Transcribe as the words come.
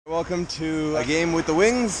Welcome to a game with the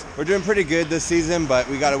Wings. We're doing pretty good this season, but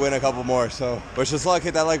we got to win a couple more. So wish us luck.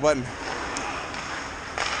 Hit that like button.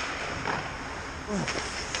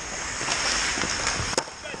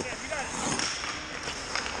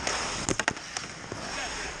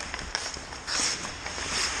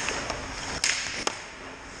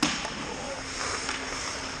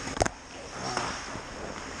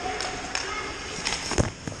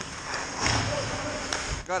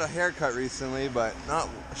 Got a haircut recently, but not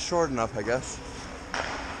short enough, I guess.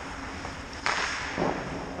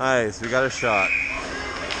 Nice, we got a shot.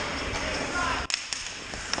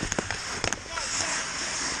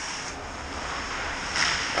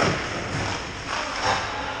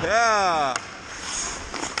 Yeah!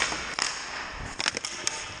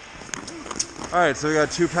 Alright, so we got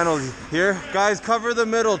 2 penalties here. Guys, cover the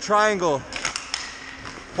middle, triangle.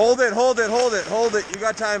 Hold it, hold it, hold it, hold it. You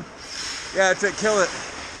got time. Yeah, that's it, kill it.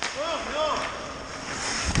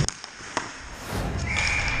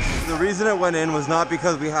 The reason it went in was not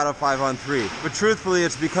because we had a 5-on-3, but truthfully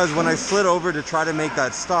it's because when I slid over to try to make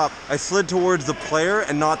that stop, I slid towards the player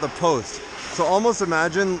and not the post. So almost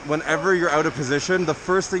imagine whenever you're out of position, the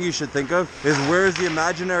first thing you should think of is where's the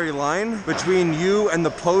imaginary line between you and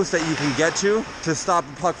the post that you can get to stop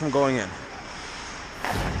the puck from going in.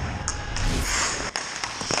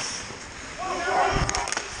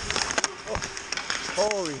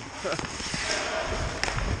 Holy.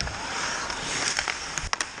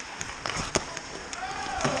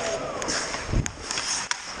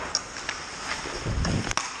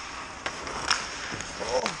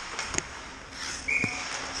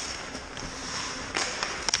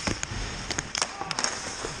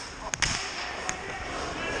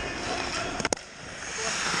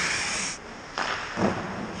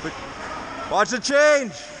 Watch the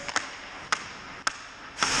change.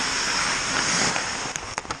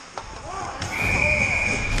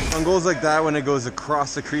 On goals like that, when it goes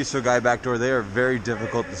across the crease to a guy backdoor, they are very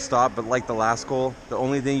difficult to stop. But like the last goal, the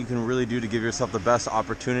only thing you can really do to give yourself the best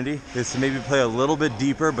opportunity is to maybe play a little bit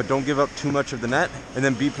deeper, but don't give up too much of the net, and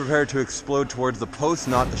then be prepared to explode towards the post,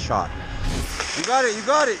 not the shot. You got it, you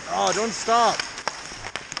got it. Oh, don't stop.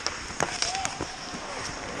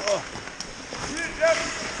 Oh.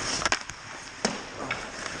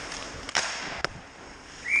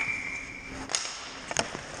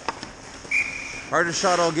 Hardest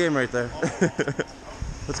shot all game right there.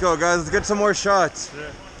 Let's go, guys. Let's get some more shots.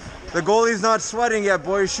 The goalie's not sweating yet,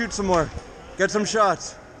 boys. Shoot some more. Get some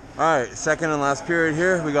shots. All right, second and last period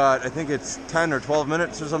here. We got, I think it's 10 or 12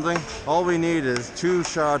 minutes or something. All we need is 2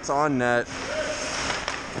 shots on net.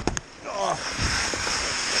 Oh.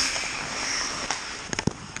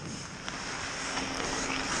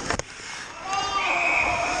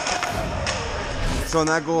 So in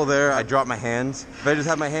that goal there, I dropped my hands. If I just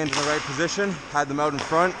had my hands in the right position, had them out in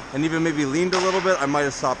front, and even maybe leaned a little bit, I might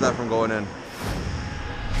have stopped that from going in.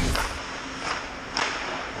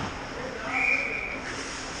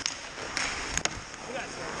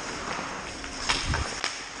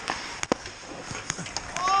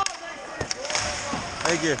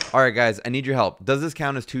 Thank you. All right, guys, I need your help. Does this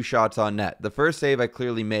count as 2 shots on net? The first save I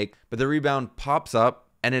clearly make, but the rebound pops up,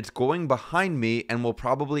 and it's going behind me and will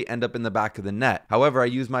probably end up in the back of the net. However, I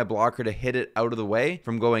use my blocker to hit it out of the way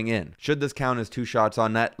from going in. Should this count as 2 shots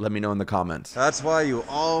on net? Let me know in the comments. That's why you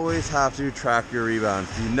always have to track your rebound.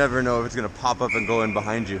 You never know if it's gonna pop up and go in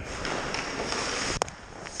behind you.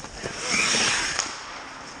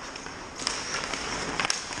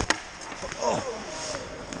 Oh.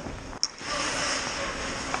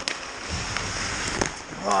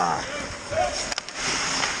 Ah.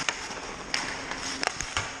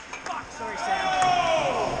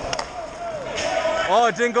 Oh,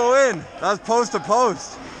 it didn't go in. That was post to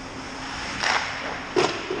post.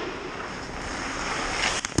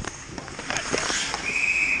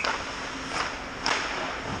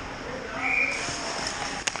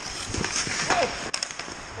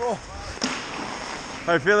 Oh.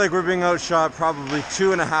 I feel like we're being outshot probably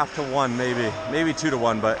 2.5 to 1, maybe 2 to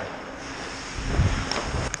 1, but.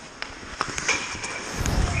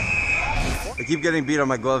 I keep getting beat on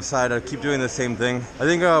my glove side. I keep doing the same thing. I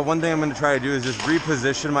think one thing I'm going to try to do is just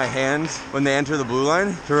reposition my hands when they enter the blue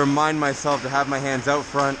line to remind myself to have my hands out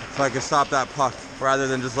front so I can stop that puck rather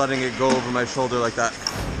than just letting it go over my shoulder like that.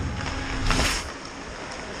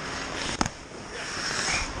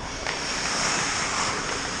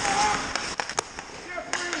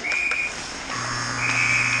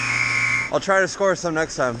 I'll try to score some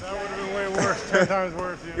next time. That would have been way worse, 10 times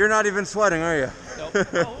worse. Yeah. You're not even sweating, are you?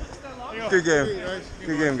 Nope. Good game.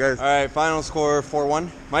 Good game, guys. All right, final score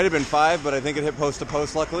 4-1. Might have been 5, but I think it hit post to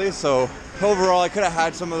post luckily, so Overall, I could have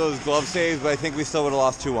had some of those glove saves, but I think we still would have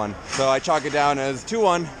lost 2-1. So I chalk it down as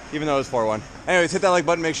 2-1, even though it was 4-1. Anyways, hit that like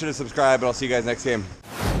button, make sure to subscribe, and I'll see you guys next game.